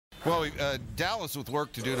Well, Dallas with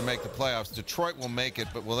work to do to make the playoffs. Detroit will make it,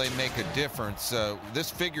 but will they make a difference?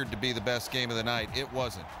 This figured to be the best game of the night. It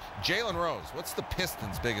wasn't. Jalen Rose, what's the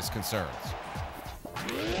Pistons' biggest concerns?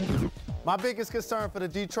 My biggest concern for the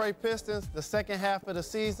Detroit Pistons the second half of the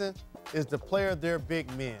season is the play of their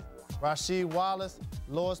big men. Rasheed Wallace,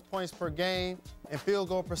 lowest points per game and field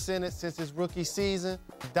goal percentage since his rookie season.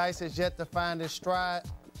 Dice has yet to find his stride.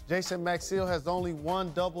 Jason Maxiell has only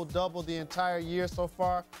one double-double the entire year so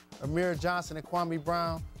far. Amir Johnson and Kwame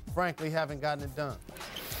Brown, frankly, haven't gotten it done.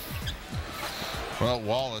 Well,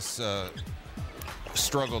 Wallace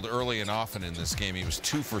struggled early and often in this game. He was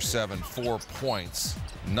 2 for 7, 4 points,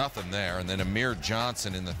 nothing there. And then Amir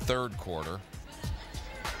Johnson in the third quarter.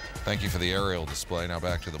 Thank you for the aerial display. Now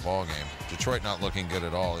back to the ball game. Detroit not looking good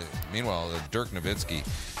at all. Meanwhile, Dirk Nowitzki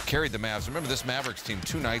carried the Mavs. Remember, this Mavericks team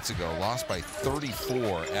 2 nights ago lost by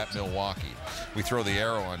 34 at Milwaukee. We throw the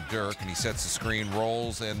arrow on Dirk, and he sets the screen,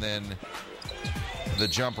 rolls, and then the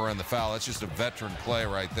jumper and the foul. That's just a veteran play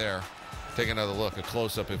right there. Take another look, a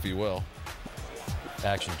close-up, if you will.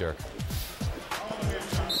 Action, Dirk.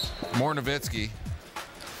 More Nowitzki,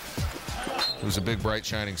 who's a big, bright,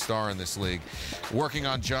 shining star in this league. Working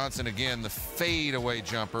on Johnson again, the fade-away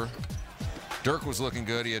jumper. Dirk was looking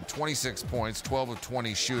good. He had 26 points, 12 of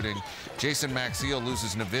 20 shooting. Jason Maxiell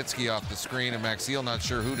loses Nowitzki off the screen, and Maxiell not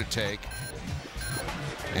sure who to take.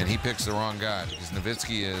 And he picks the wrong guy because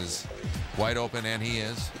Nowitzki is wide open, and he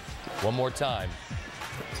is. One more time.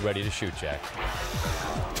 Ready to shoot, Jack.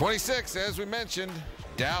 26, as we mentioned.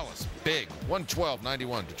 Dallas, big,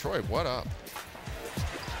 112-91. Detroit, what up?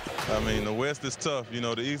 I mean, the West is tough. You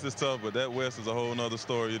know, the East is tough, but that West is a whole nother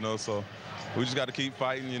story, you know, so we just got to keep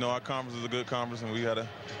fighting. You know, our conference is a good conference, and we got to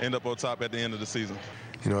end up on top at the end of the season.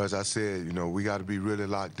 You know, as I said, you know, we got to be really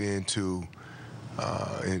locked into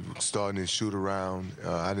starting to shoot around.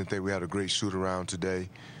 I didn't think we had a great shoot around today,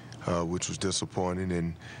 which was disappointing.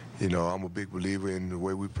 And, you know, I'm a big believer in the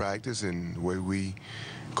way we practice and the way we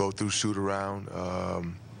go through shoot around.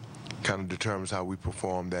 Kind of determines how we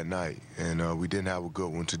perform that night. And we didn't have a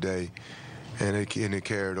good one today, and it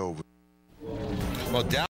carried over. Well,